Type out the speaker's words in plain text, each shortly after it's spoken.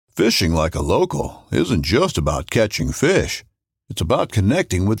Fishing like a local isn't just about catching fish. It's about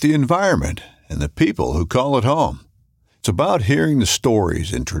connecting with the environment and the people who call it home. It's about hearing the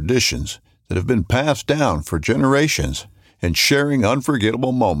stories and traditions that have been passed down for generations and sharing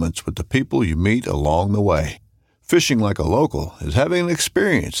unforgettable moments with the people you meet along the way. Fishing like a local is having an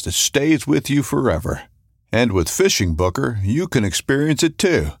experience that stays with you forever. And with Fishing Booker, you can experience it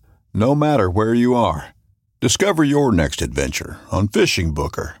too, no matter where you are. Discover your next adventure on Fishing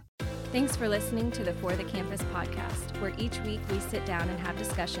Booker. Thanks for listening to the For the Campus podcast, where each week we sit down and have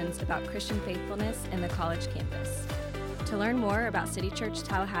discussions about Christian faithfulness in the college campus. To learn more about City Church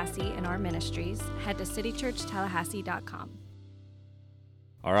Tallahassee and our ministries, head to citychurchtallahassee.com.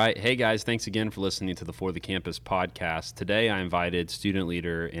 All right. Hey, guys. Thanks again for listening to the For the Campus podcast. Today, I invited student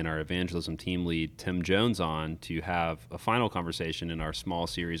leader and our evangelism team lead, Tim Jones, on to have a final conversation in our small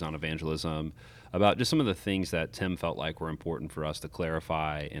series on evangelism about just some of the things that Tim felt like were important for us to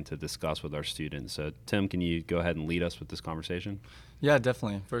clarify and to discuss with our students. So, Tim, can you go ahead and lead us with this conversation? Yeah,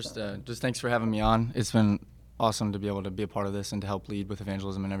 definitely. First, just thanks for having me on. It's been awesome to be able to be a part of this and to help lead with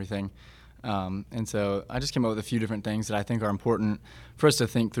evangelism and everything. And so I just came up with a few different things that I think are important for us to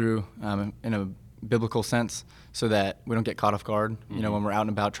think through in a biblical sense so that we don't get caught off guard, when we're out and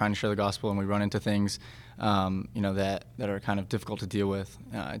about trying to share the gospel and we run into things, that are kind of difficult to deal with.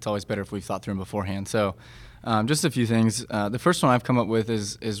 It's always better if we've thought through them beforehand. So just a few things. The first one I've come up with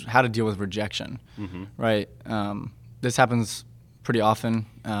is how to deal with rejection, right? This happens pretty often.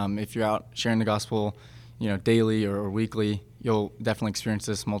 If you're out sharing the gospel, daily or weekly, you'll definitely experience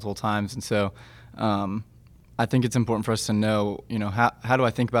this multiple times. And so I think it's important for us to know, how do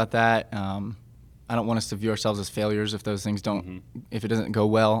I think about that? I don't want us to view ourselves as failures if those things don't, if it doesn't go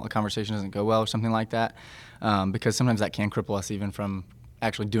well, a conversation doesn't go well or something like that, because sometimes that can cripple us even from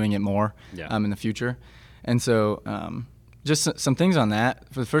actually doing it more in the future. And so just some things on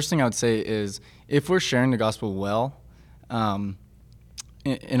that. For the first thing I would say is if we're sharing the gospel well,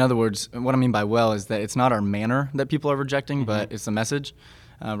 in other words, what I mean by well is that it's not our manner that people are rejecting, but it's the message,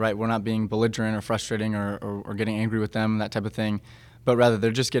 right? We're not being belligerent or frustrating or getting angry with them, that type of thing, but rather they're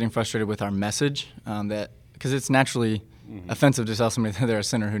just getting frustrated with our message, because it's naturally offensive to tell somebody that they're a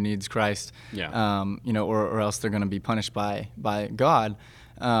sinner who needs Christ, or else they're going to be punished by God.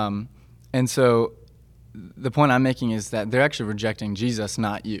 And so the point I'm making is that they're actually rejecting Jesus,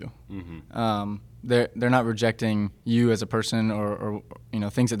 not you. They're not rejecting you as a person or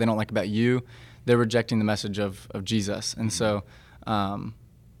things that they don't like about you. They're rejecting the message of Jesus. And so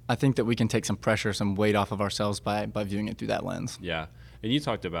I think that we can take some pressure, some weight off of ourselves by viewing it through that lens. Yeah. And you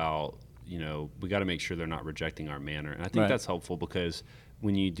talked about, we got to make sure they're not rejecting our manner. And I think that's helpful because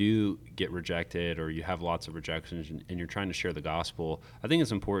when you do get rejected or you have lots of rejections and you're trying to share the gospel, I think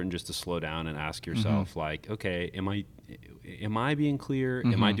it's important just to slow down and ask yourself, okay, am I being clear?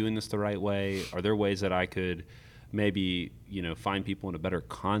 Am I doing this the right way? Are there ways that I could maybe, find people in a better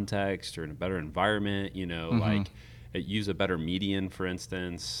context or in a better environment, use a better median, for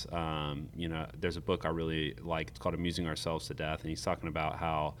instance? There's a book I really like. It's called Amusing Ourselves to Death. And he's talking about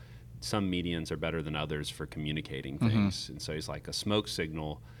how some medians are better than others for communicating things. And so he's like, a smoke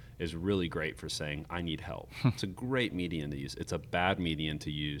signal is really great for saying, I need help. It's a great median to use. It's a bad median to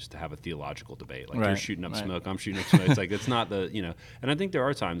use to have a theological debate. Like you're shooting up smoke, I'm shooting up smoke. It's like, it's not and I think there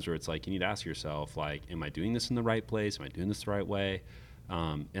are times where it's like, you need to ask yourself, am I doing this in the right place? Am I doing this the right way?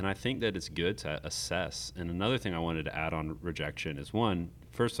 And I think that it's good to assess. And another thing I wanted to add on rejection is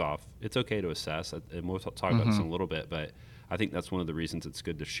first off, it's okay to assess, and we'll talk about this in a little bit, but I think that's one of the reasons it's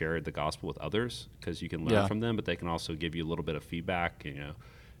good to share the gospel with others, because you can learn from them, but they can also give you a little bit of feedback,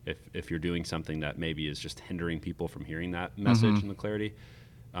 if you're doing something that maybe is just hindering people from hearing that message and the clarity.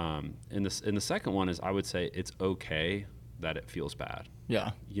 And the second one is, I would say it's okay that it feels bad.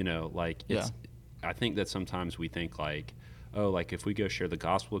 Yeah. I think that sometimes we think if we go share the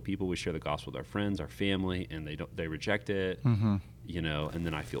gospel with people, we share the gospel with our friends, our family, and they reject it, and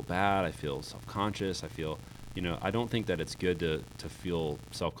then I feel bad, I feel self-conscious, I don't think that it's good to feel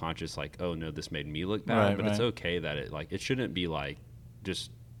self-conscious, oh no, this made me look bad, but it's okay that it shouldn't be just,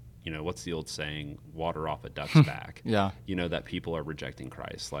 what's the old saying, water off a duck's back, that people are rejecting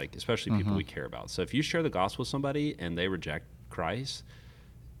Christ, especially people we care about. So if you share the gospel with somebody and they reject Christ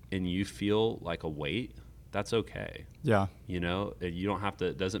and you feel like a weight, that's okay. Yeah. You don't have to,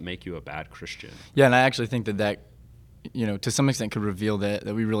 it doesn't make you a bad Christian. Yeah, and I actually think that to some extent could reveal that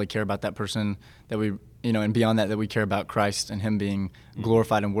we really care about that person, that we, and beyond that we care about Christ and him being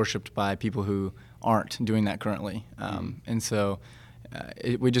glorified and worshiped by people who aren't doing that currently. And so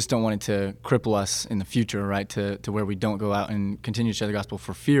we just don't want it to cripple us in the future, right? To where we don't go out and continue to share the gospel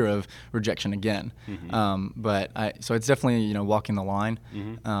for fear of rejection again. So it's definitely walking the line.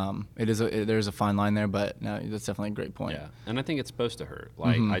 There's a fine line there, but no, that's definitely a great point. Yeah, and I think it's supposed to hurt.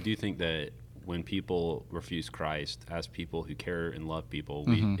 Like I do think that when people refuse Christ, as people who care and love people,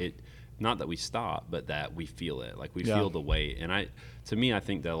 not that we stop, but that we feel it. Like we feel the weight. And to me, I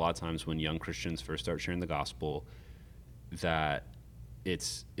think that a lot of times when young Christians first start sharing the gospel, that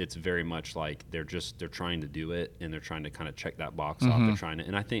it's very much like they're trying to do it, and they're trying to kind of check that box off. They're trying to,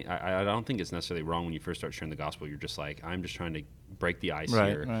 and I don't think it's necessarily wrong when you first start sharing the gospel. You're just like, I'm just trying to break the ice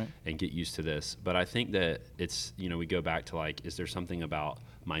here and get used to this. But I think that it's, we go back to like, is there something about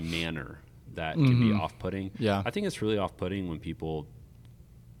my manner that can be off-putting? Yeah. I think it's really off-putting when people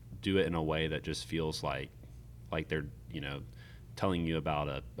do it in a way that just feels like they're, telling you about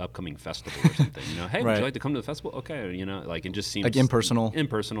a upcoming festival or something. Hey, would you like to come to the festival? Okay, it just seems like impersonal,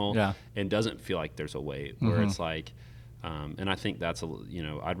 and doesn't feel like there's a weight. Where it's like, and I think that's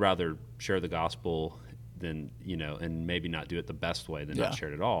I'd rather share the gospel than and maybe not do it the best way than not share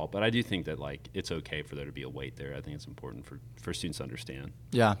it at all. But I do think that like it's okay for there to be a weight there. I think it's important for students to understand.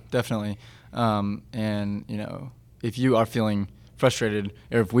 Yeah, definitely. And if you are feeling frustrated,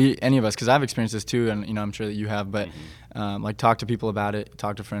 or if any of us, because I've experienced this too, and I'm sure that you have, but like talk to people about it,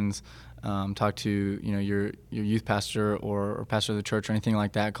 talk to friends, talk to your youth pastor or pastor of the church or anything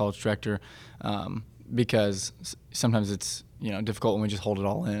like that, college director, because sometimes it's difficult when we just hold it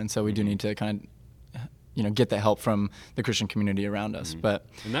all in, and so we do need to kind of get that help from the Christian community around us.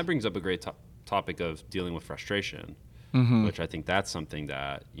 And that brings up a great topic of dealing with frustration, which I think that's something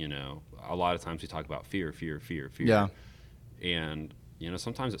that a lot of times we talk about fear. Yeah. And,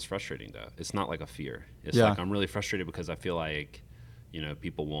 sometimes it's frustrating, though. It's not like a fear. It's like I'm really frustrated because I feel like,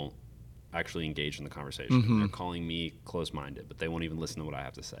 people won't actually engage in the conversation. They're calling me closed-minded, but they won't even listen to what I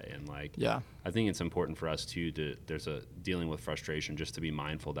have to say. And, I think it's important for us, too, there's a dealing with frustration, just to be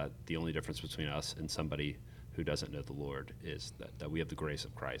mindful that the only difference between us and somebody who doesn't know the Lord is that we have the grace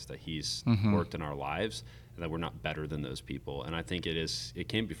of Christ, that He's worked in our lives, and that we're not better than those people. And I think it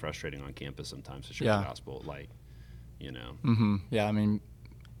can be frustrating on campus sometimes to share the gospel, Yeah, I mean,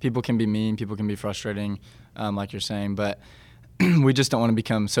 people can be mean, people can be frustrating, like you're saying, but we just don't want to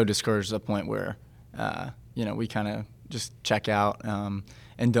become so discouraged to the point where, we kind of just check out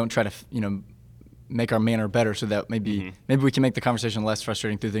and don't try to, make our manner better so that maybe we can make the conversation less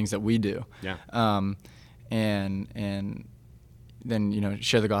frustrating through things that we do. Yeah. And then,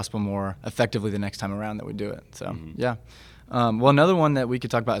 share the gospel more effectively the next time around that we do it. So, yeah. Well, another one that we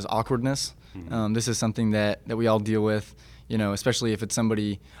could talk about is awkwardness. This is something that we all deal with, especially if it's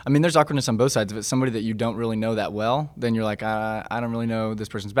somebody, there's awkwardness on both sides. If it's somebody that you don't really know that well, then you're like, I don't really know this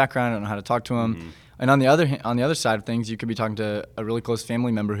person's background. I don't know how to talk to them. And on the other side of things, you could be talking to a really close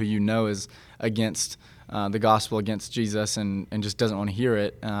family member who is against the gospel, against Jesus, and just doesn't want to hear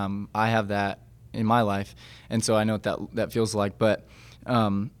it. I have that in my life, and so I know what that feels like. But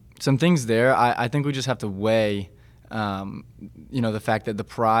some things there, I think we just have to weigh the fact that the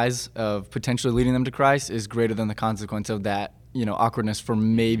prize of potentially leading them to Christ is greater than the consequence of that, awkwardness for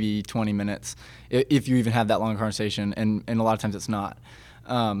maybe 20 minutes, if you even have that long conversation, and a lot of times it's not.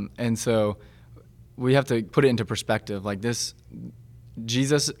 And so we have to put it into perspective. Like this,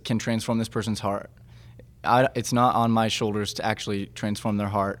 Jesus can transform this person's heart. It's not on my shoulders to actually transform their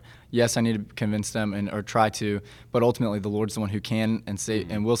heart. Yes, I need to convince them or try to, but ultimately the Lord's the one who can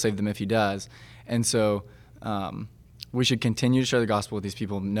and will save them if He does. And so we should continue to share the gospel with these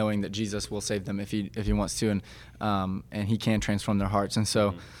people, knowing that Jesus will save them if he wants to, and He can transform their hearts. And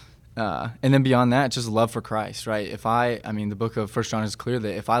so, and then beyond that, just love for Christ, right? The book of 1 John is clear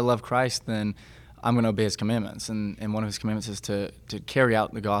that if I love Christ, then I'm going to obey His commandments, and one of His commandments is to carry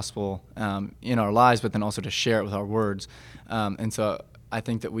out the gospel in our lives, but then also to share it with our words. And so I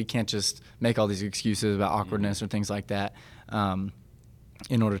think that we can't just make all these excuses about awkwardness or things like that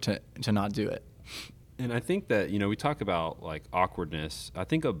in order to not do it. And I think that, we talk about like awkwardness. I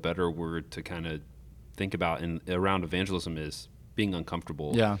think a better word to kind of think about around evangelism is being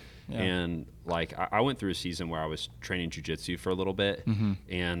uncomfortable. Yeah. And like I went through a season where I was training jiu-jitsu for a little bit.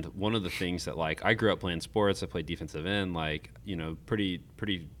 And one of the things that like I grew up playing sports, I played defensive end, pretty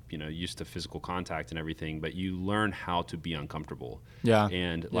used to physical contact and everything, but you learn how to be uncomfortable. Yeah.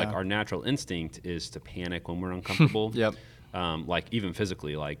 And our natural instinct is to panic when we're uncomfortable. Yep. like even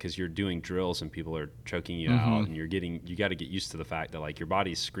physically, like because you're doing drills and people are choking you out, and you got to get used to the fact that like your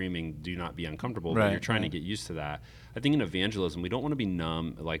body's screaming, "Do not be uncomfortable," but you're trying to get used to that. I think in evangelism, we don't want to be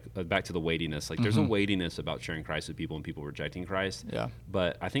numb, like back to the weightiness. Like there's a weightiness about sharing Christ with people and people rejecting Christ. Yeah.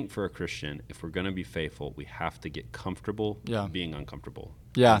 But I think for a Christian, if we're going to be faithful, we have to get comfortable being uncomfortable.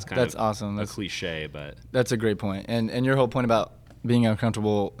 Yeah, that's awesome. That's a cliche, but that's a great point. And your whole point about being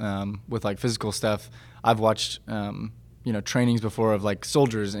uncomfortable with like physical stuff, I've watched trainings before of like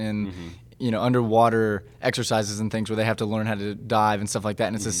soldiers in underwater exercises and things where they have to learn how to dive and stuff like that,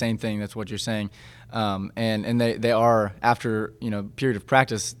 and it's the same thing. That's what you're saying. And they are, after period of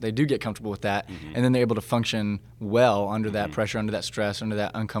practice, they do get comfortable with that, and then they're able to function well under that pressure, under that stress, under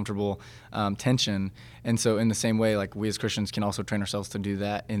that uncomfortable tension. And so in the same way, like we as Christians can also train ourselves to do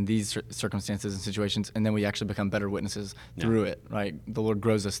that in these circumstances and situations, and then we actually become better witnesses through it, right? The Lord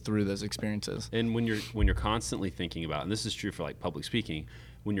grows us through those experiences. And when you're constantly thinking about, and this is true for like public speaking,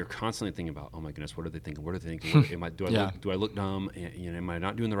 when you're constantly thinking about, oh my goodness, what are they thinking? What are they thinking? Do I look dumb? Am I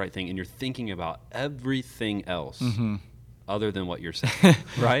not doing the right thing? And you're thinking about everything else other than what you're saying,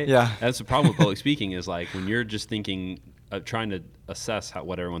 right? Yeah. That's the problem with public speaking is like when you're just thinking, trying to assess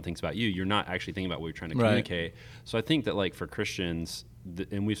what everyone thinks about you, you're not actually thinking about what you're trying to communicate. So I think that like for Christians,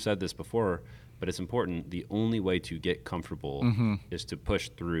 and we've said this before, but it's important, the only way to get comfortable is to push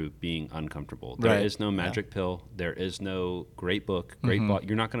through being uncomfortable. There is no magic pill. There is no great book, blog.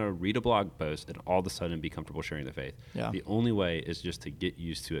 You're not going to read a blog post and all of a sudden be comfortable sharing the faith. Yeah. The only way is just to get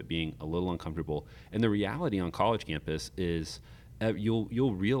used to it being a little uncomfortable. And the reality on college campus is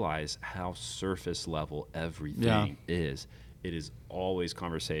you'll realize how surface level everything is. It is always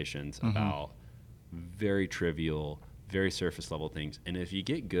conversations about very trivial, very surface level things. And if you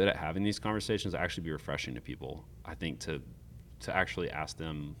get good at having these conversations, it'll actually be refreshing to people, I think, to actually ask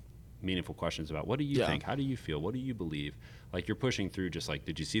them meaningful questions about what do you think? How do you feel? What do you believe? Like you're pushing through just like,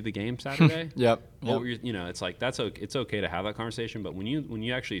 did you see the game Saturday? It's like it's okay to have that conversation, but when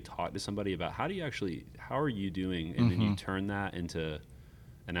you actually talk to somebody about how are you doing, and then you turn that into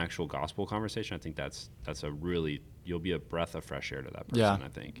an actual gospel conversation, I think that's you'll be a breath of fresh air to that person, I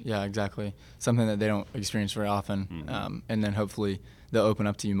think. Yeah, exactly. Something that they don't experience very often. And then hopefully they'll open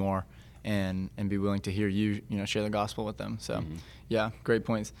up to you more and be willing to hear you, share the gospel with them. So, yeah, great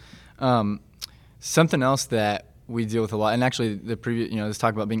points. Something else that we deal with a lot, and actually the previous, this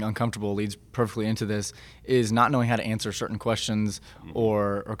talk about being uncomfortable leads perfectly into this, is not knowing how to answer certain questions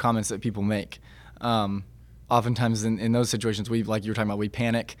or comments that people make. Oftentimes in those situations, like you were talking about, we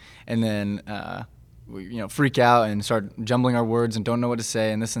panic and then we freak out and start jumbling our words and don't know what to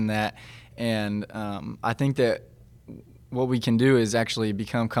say and this and that. And I think that what we can do is actually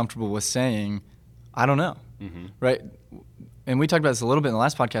become comfortable with saying, I don't know, right? And we talked about this a little bit in the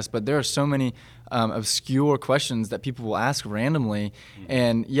last podcast, but there are so many obscure questions that people will ask randomly.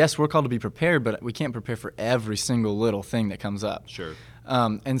 And yes, we're called to be prepared, but we can't prepare for every single little thing that comes up. Sure.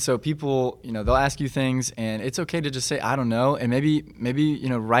 And so people, they'll ask you things, and it's okay to just say, I don't know, and maybe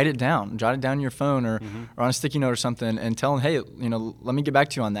write it down, jot it down on your phone or on a sticky note or something, and tell them, hey, let me get back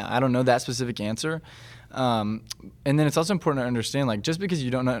to you on that. I don't know that specific answer. And then it's also important to understand, like, just because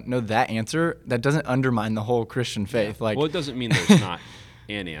you don't know that answer, that doesn't undermine the whole Christian faith. Yeah. Like, well, it doesn't mean there's not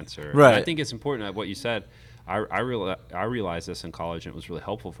an answer. Right. And I think it's important that what you said. I realized this in college, and it was really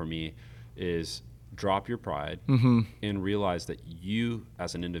helpful for me, is drop your pride and realize that you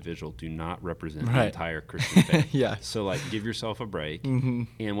as an individual do not represent the entire Christian faith. Yeah. So like give yourself a break.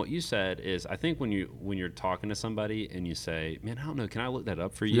 And what you said is, I think when you're talking to somebody and you say, man, I don't know, can I look that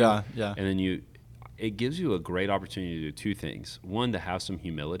up for you? Yeah. And then it gives you a great opportunity to do two things. One, to have some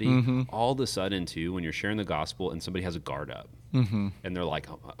humility. All of a sudden, too, when you're sharing the gospel and somebody has a guard up, and they're like,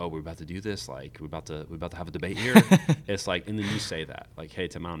 "Oh, we're about to do this. Like, we're about to have a debate here." It's like, and then you say that, like, "Hey,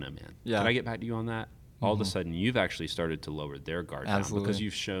 Tim, I don't know, man. Can I get back to you on that?" All of a sudden, you've actually started to lower their guard down because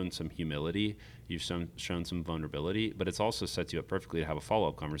you've shown some humility, you've shown some vulnerability, but it's also sets you up perfectly to have a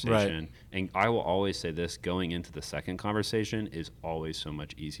follow-up conversation. Right. And I will always say this, going into the second conversation is always so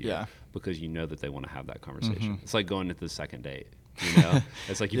much easier because you know that they want to have that conversation. It's like going into the second date.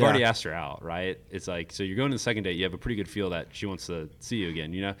 It's like you've already asked her out, right? It's like, so you're going to the second date, you have a pretty good feel that she wants to see you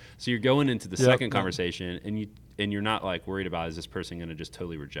again, so you're going into the second conversation and you're not like worried about, is this person going to just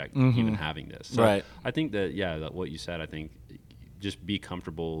totally reject even having this? So I think that, that what you said, I think just be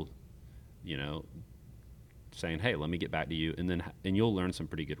comfortable, saying, hey, let me get back to you. And you'll learn some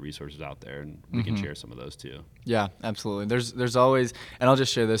pretty good resources out there, and we can share some of those too. Yeah, absolutely. There's always, and I'll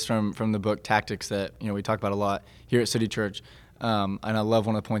just share this from the book Tactics that, we talk about a lot here at City Church. And I love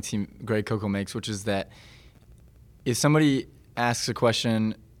one of the points Greg Koukl makes, which is that if somebody asks a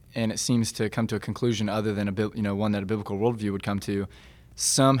question it seems to come to a conclusion other than one that a biblical worldview would come to,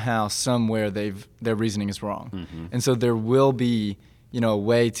 somehow, somewhere their reasoning is wrong. Mm-hmm. And so there will be, a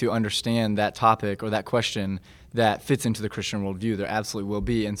way to understand that topic or that question that fits into the Christian worldview. There absolutely will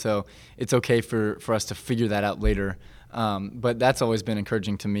be. And so it's okay for us to figure that out later. But that's always been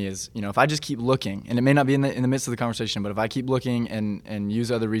encouraging to me is, if I just keep looking, and it may not be in the midst of the conversation, but if I keep looking and use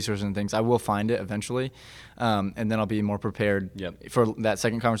other resources and things, I will find it eventually. And then I'll be more prepared for that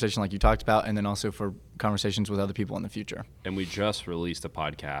second conversation like you talked about, and then also for conversations with other people in the future. And we just released a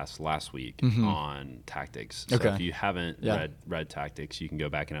podcast last week on tactics. So if you haven't read Tactics, you can go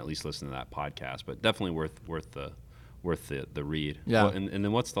back and at least listen to that podcast, but definitely worth the read. Yeah. Well, and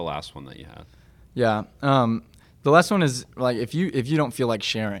then what's the last one that you have? Yeah. The last one is like if you don't feel like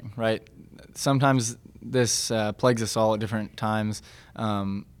sharing, right? Sometimes this plagues us all at different times.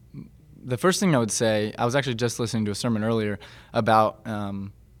 The first thing I would say, I was actually just listening to a sermon earlier about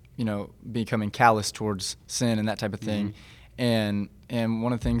becoming callous towards sin and that type of thing. And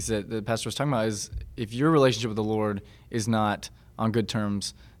one of the things that the pastor was talking about is if your relationship with the Lord is not on good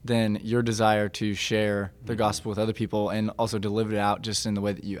terms, then your desire to share the gospel with other people and also to live it out just in the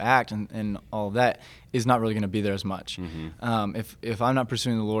way that you act and all of that is not really going to be there as much. If I'm not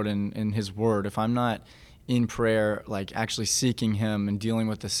pursuing the Lord in His Word, if I'm not in prayer, like actually seeking Him and dealing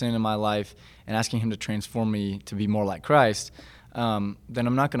with the sin in my life and asking Him to transform me to be more like Christ, then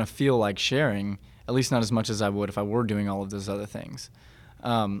I'm not going to feel like sharing, at least not as much as I would if I were doing all of those other things.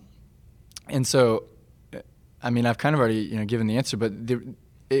 And so, I mean, I've kind of already given the answer, but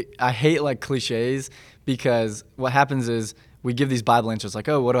I hate like cliches because what happens is we give these Bible answers like,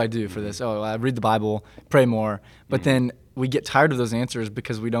 oh, what do I do for this? Oh, I read the Bible, pray more. But then we get tired of those answers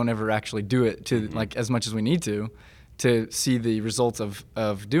because we don't ever actually do it to like as much as we need to see the results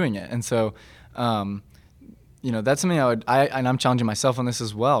of doing it. And so, that's something and I'm challenging myself on this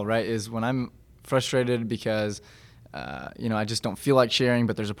as well, right? Is when I'm frustrated because, I just don't feel like sharing,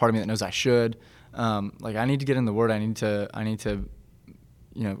 but there's a part of me that knows I should. Like I need to get in the Word. I need to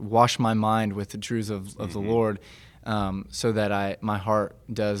wash my mind with the truths of the Lord, so that my heart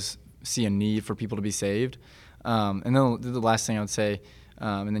does see a need for people to be saved. And then the last thing I would say,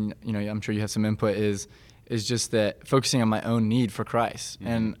 and then I'm sure you have some input, is just that focusing on my own need for Christ.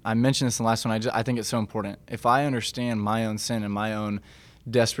 And I mentioned this in the last one. I think it's so important. If I understand my own sin and my own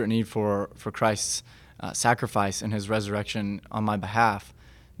desperate need for Christ's sacrifice and His resurrection on my behalf,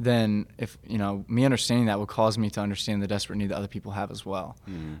 then if me understanding that will cause me to understand the desperate need that other people have as well.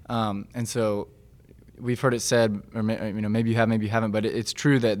 And so we've heard it said, or maybe you have, maybe you haven't, but it's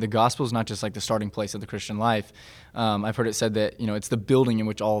true that the gospel is not just like the starting place of the Christian life. I've heard it said that it's the building in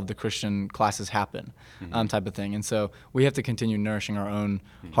which all of the Christian classes happen, type of thing. And so we have to continue nourishing our own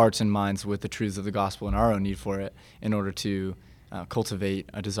hearts and minds with the truths of the gospel and our own need for it in order to cultivate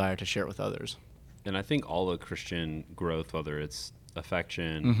a desire to share it with others. And I think all the Christian growth, whether it's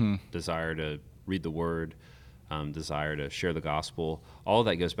affection, desire to read the Word, desire to share the gospel, all of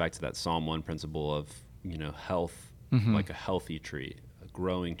that goes back to that Psalm 1 principle of health. Like a healthy tree, a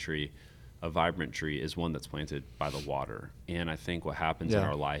growing tree, a vibrant tree is one that's planted by the water. And I think what happens in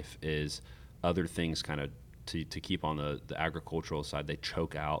our life is other things kind of to keep on the agricultural side, they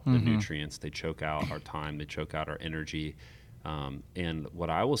choke out the nutrients, they choke out our time, they choke out our energy. And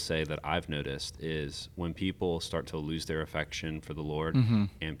what I will say that I've noticed is when people start to lose their affection for the Lord,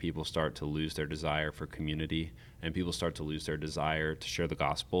 and people start to lose their desire for community, and people start to lose their desire to share the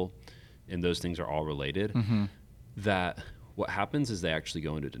gospel, and those things are all related, that what happens is they actually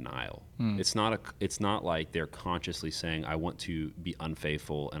go into denial. It's not like they're consciously saying, I want to be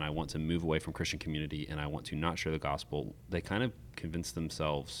unfaithful and I want to move away from Christian community and I want to not share the gospel. They kind of convince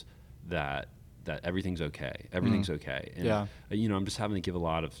themselves that everything's okay. Everything's okay. And, I'm just having to give a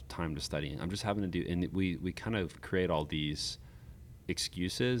lot of time to studying. I'm just having to do, and we kind of create all these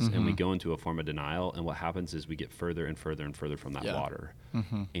excuses and we go into a form of denial. And what happens is we get further and further and further from that water.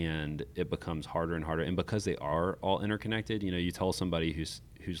 And it becomes harder and harder. And because they are all interconnected, you tell somebody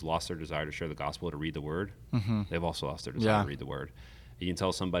who's lost their desire to share the gospel, to read the Word, they've also lost their desire to read the Word. You can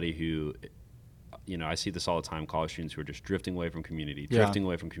tell somebody who, I see this all the time, college students who are just drifting away from community,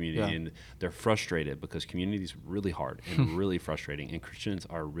 and they're frustrated because community is really hard and really frustrating, and Christians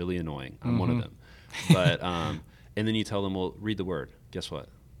are really annoying. I'm one of them. But and then you tell them, well, read the Word. Guess what?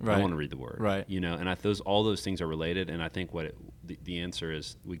 I want to read the Word. Right. And all those things are related. And I think the answer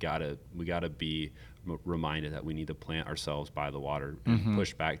is we gotta be reminded that we need to plant ourselves by the water and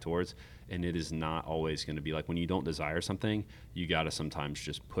push back towards. And it is not always going to be like when you don't desire something, you got to sometimes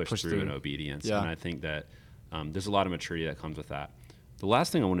just push through in obedience. And I think that there's a lot of maturity that comes with that. The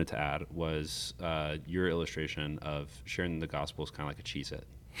last thing I wanted to add was your illustration of sharing the gospel is kind of like a Cheez-It.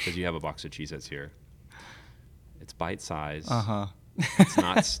 because you have a box of Cheez-Its here. It's bite-sized. Uh-huh. It's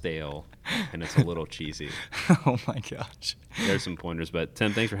not stale, and it's a little cheesy. Oh my gosh. There's some pointers, but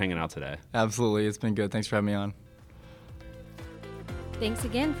Tim, thanks for hanging out today. Absolutely. It's been good. Thanks for having me on. Thanks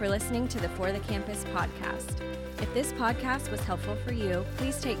again for listening to the For the Campus podcast. If this podcast was helpful for you,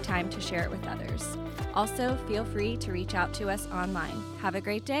 please take time to share it with others. Also, feel free to reach out to us online. Have a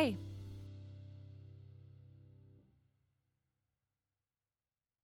great day.